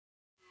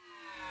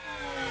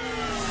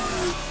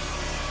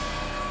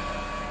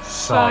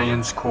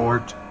Science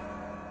Court.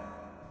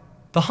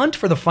 The hunt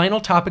for the final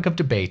topic of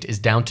debate is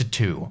down to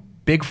two: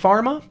 Big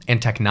Pharma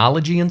and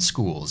technology in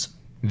schools.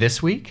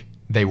 This week,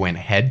 they went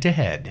head to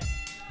head.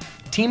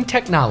 Team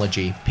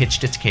Technology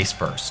pitched its case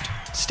first.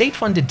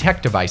 State-funded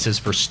tech devices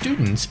for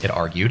students, it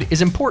argued,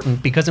 is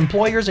important because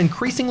employers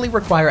increasingly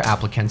require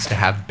applicants to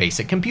have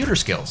basic computer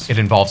skills. It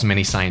involves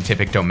many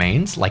scientific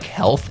domains like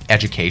health,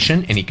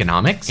 education, and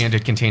economics, and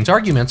it contains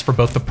arguments for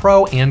both the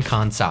pro and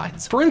con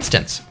sides. For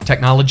instance,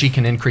 technology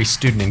can increase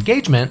student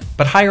engagement,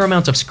 but higher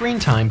amounts of screen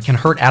time can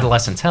hurt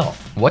adolescents'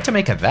 health. What to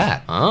make of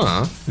that?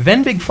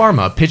 Then Big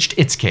Pharma pitched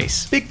its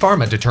case. Big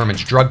Pharma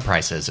determines drug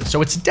prices,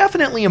 so it's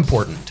definitely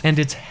important, and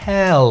it's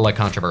hella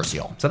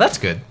controversial. So that's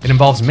good. It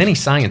involves many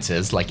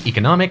sciences like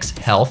economics,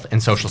 health,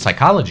 and social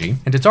psychology,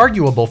 and it's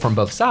arguable from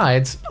both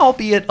sides,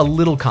 albeit a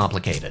little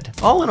complicated.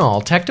 All in all,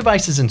 tech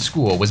devices in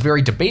school was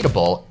very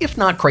debatable, if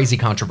not crazy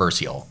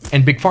controversial.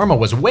 And Big Pharma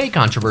was way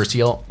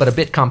controversial, but a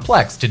bit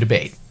complex to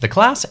debate. The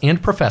class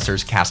and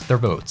professors cast their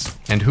votes.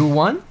 And who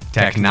won?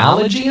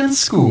 Technology in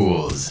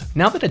schools.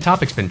 Now that a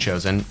topic's been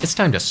chosen, it's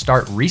time to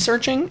start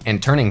researching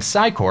and turning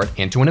SciCourt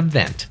into an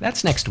event.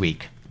 That's next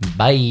week.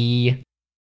 Bye.